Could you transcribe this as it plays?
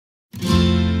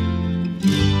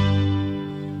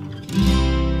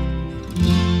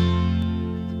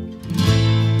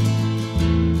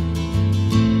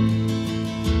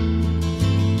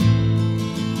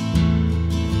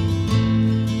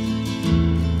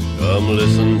Come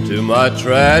listen to my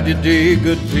tragedy,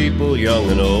 good people young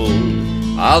and old.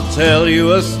 I'll tell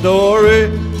you a story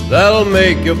that'll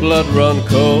make your blood run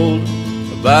cold,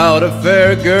 about a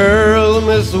fair girl,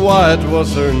 Miss White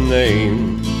was her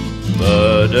name,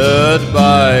 murdered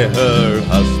by her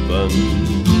husband,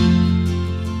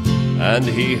 and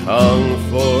he hung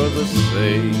for the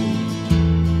same.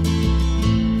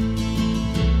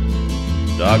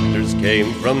 Doctors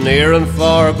came from near and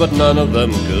far, but none of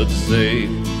them could save,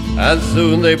 and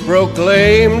soon they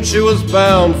proclaimed she was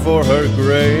bound for her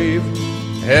grave.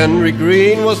 Henry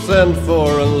Green was sent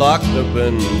for and locked up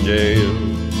in jail,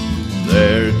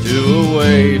 there to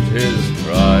await his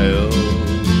trial.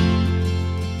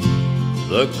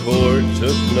 The court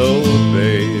took no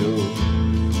bail.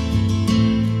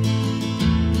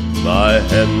 My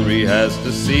Henry has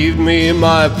deceived me,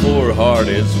 my poor heart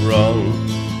is wrung,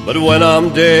 but when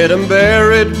I'm dead and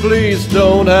buried, please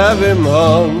don't have him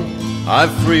hung. I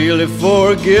freely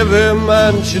forgive him,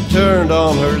 and she turned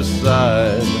on her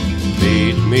side.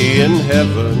 Meet me in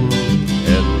heaven,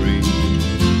 Henry.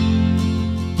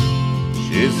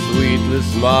 She sweetly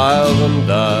smiled and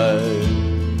died.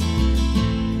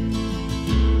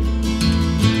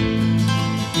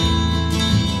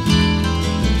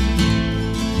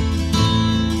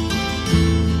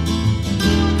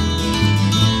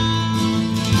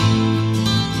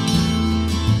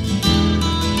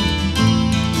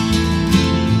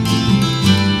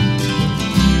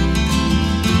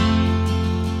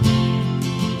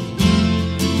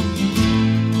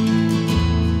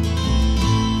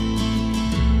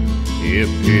 He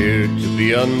appeared to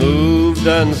be unmoved,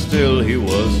 and still he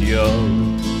was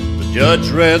young. The judge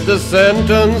read the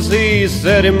sentence, he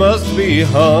said he must be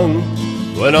hung.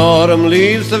 When autumn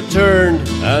leaves have turned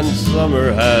and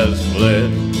summer has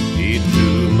fled, he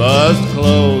too must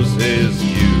close his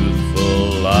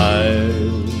youthful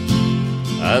life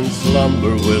and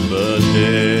slumber with the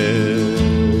dead.